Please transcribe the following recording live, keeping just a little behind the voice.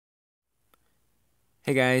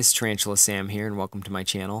Hey guys, Tarantula Sam here and welcome to my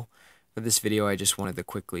channel. For this video I just wanted to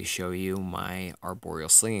quickly show you my Arboreal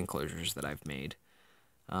Sling Enclosures that I've made.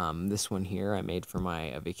 This one here I made for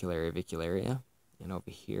my Avicularia, and over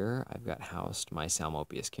here I've got housed my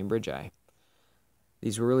Psalmopoeus cambridgei.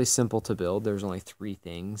 These were really simple to build. There's only three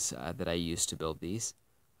things that I used to build these.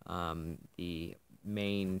 The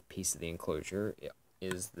main piece of the enclosure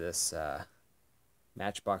is this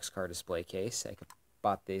Matchbox car display case. I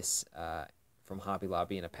bought this from Hobby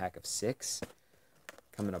Lobby in a pack of 6.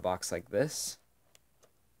 Come in a box like this.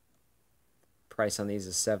 Price on these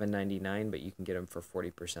is $7.99, but you can get them for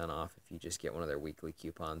 40% off if you just get one of their weekly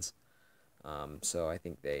coupons. So I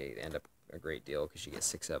think they end up a great deal because you get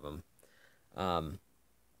 6 of them.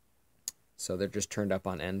 So they're just turned up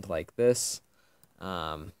on end like this.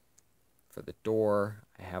 For the door,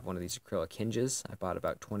 I have one of these acrylic hinges. I bought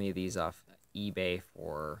about 20 of these off eBay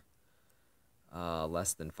for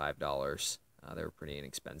less than $5. They were pretty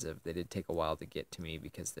inexpensive. They did take a while to get to me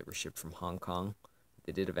because they were shipped from Hong Kong.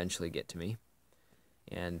 They did eventually get to me.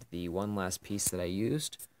 And the one last piece that I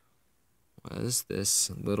used was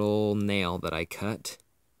this little nail that I cut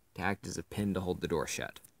to act as a pin to hold the door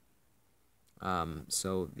shut.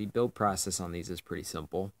 So the build process on these is pretty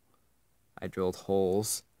simple. I drilled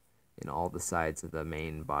holes in all the sides of the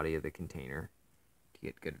main body of the container to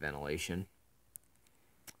get good ventilation.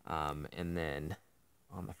 And then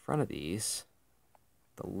on the front of these,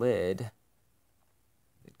 the lid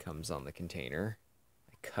that comes on the container,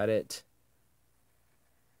 I cut it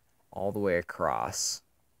all the way across,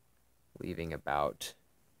 leaving about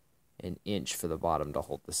an inch for the bottom to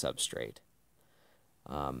hold the substrate.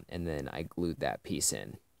 And then I glued that piece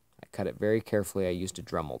in. I cut it very carefully. I used a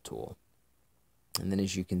Dremel tool. And then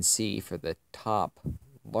as you can see, for the top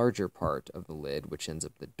larger part of the lid, which ends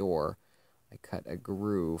up the door, I cut a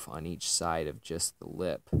groove on each side of just the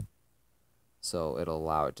lip, so it'll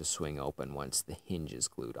allow it to swing open once the hinge is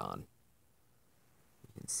glued on. You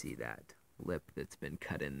can see that lip that's been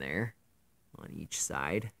cut in there on each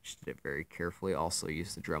side. Just did it very carefully. Also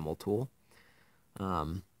used the Dremel tool.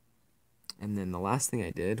 And then the last thing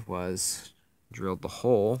I did was drilled the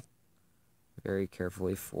hole very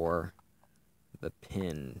carefully for the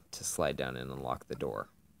pin to slide down and unlock the door.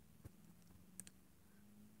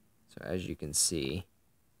 So as you can see,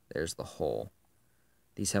 there's the hole.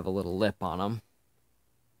 These have a little lip on them,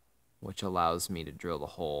 which allows me to drill the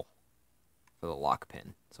hole for the lock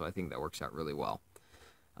pin. So I think that works out really well.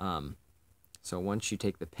 So once you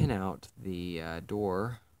take the pin out, the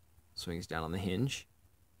door swings down on the hinge.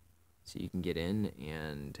 So you can get in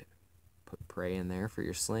and put prey in there for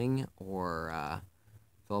your sling or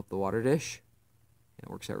fill up the water dish. And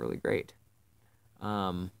it works out really great.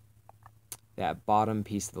 That bottom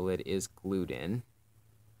piece of the lid is glued in.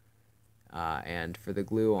 And for the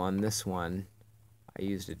glue on this one, I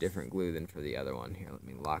used a different glue than for the other one. Here, let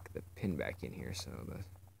me lock the pin back in here so the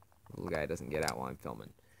little guy doesn't get out while I'm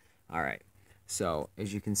filming. Alright, so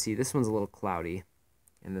as you can see, this one's a little cloudy,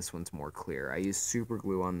 and this one's more clear. I used super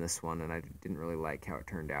glue on this one, and I didn't really like how it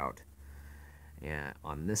turned out. And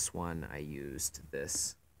on this one, I used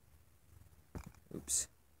this,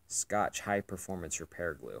 Scotch High Performance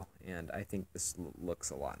Repair Glue, and I think this looks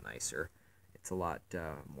a lot nicer. It's a lot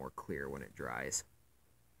more clear when it dries.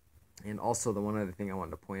 And also, the one other thing I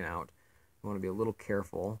wanted to point out, you want to be a little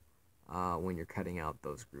careful when you're cutting out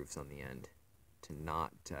those grooves on the end to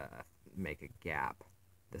not make a gap.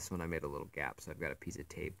 This one I made a little gap, so I've got a piece of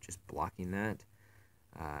tape just blocking that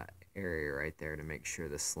area right there to make sure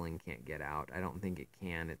the sling can't get out. I don't think it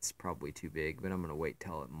can. It's probably too big, but I'm going to wait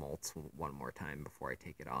till it molts one more time before I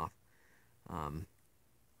take it off.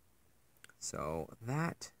 So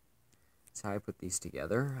that's how I put these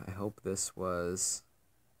together. I hope this was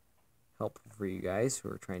helpful for you guys who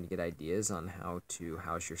are trying to get ideas on how to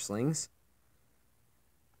house your slings.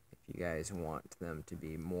 If you guys want them to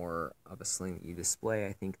be more of a sling that you display,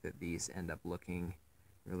 I think that these end up looking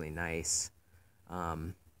really nice.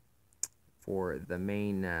 For the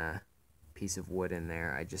main piece of wood in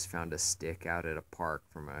there, I just found a stick out at a park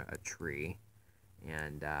from a tree,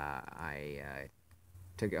 and I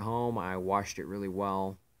took it home. I washed it really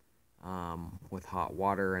well with hot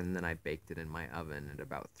water, and then I baked it in my oven at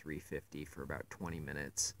about 350 for about 20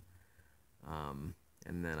 minutes. And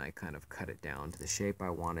then I kind of cut it down to the shape I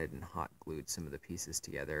wanted and hot glued some of the pieces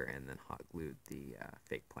together, and then hot glued the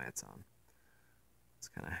fake plants on. That's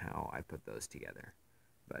kind of how I put those together.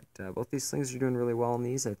 But both these slings are doing really well on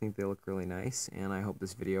these. I think they look really nice, and I hope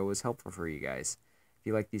this video was helpful for you guys. If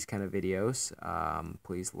you like these kind of videos,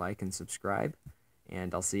 please like and subscribe,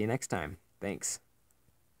 and I'll see you next time. Thanks.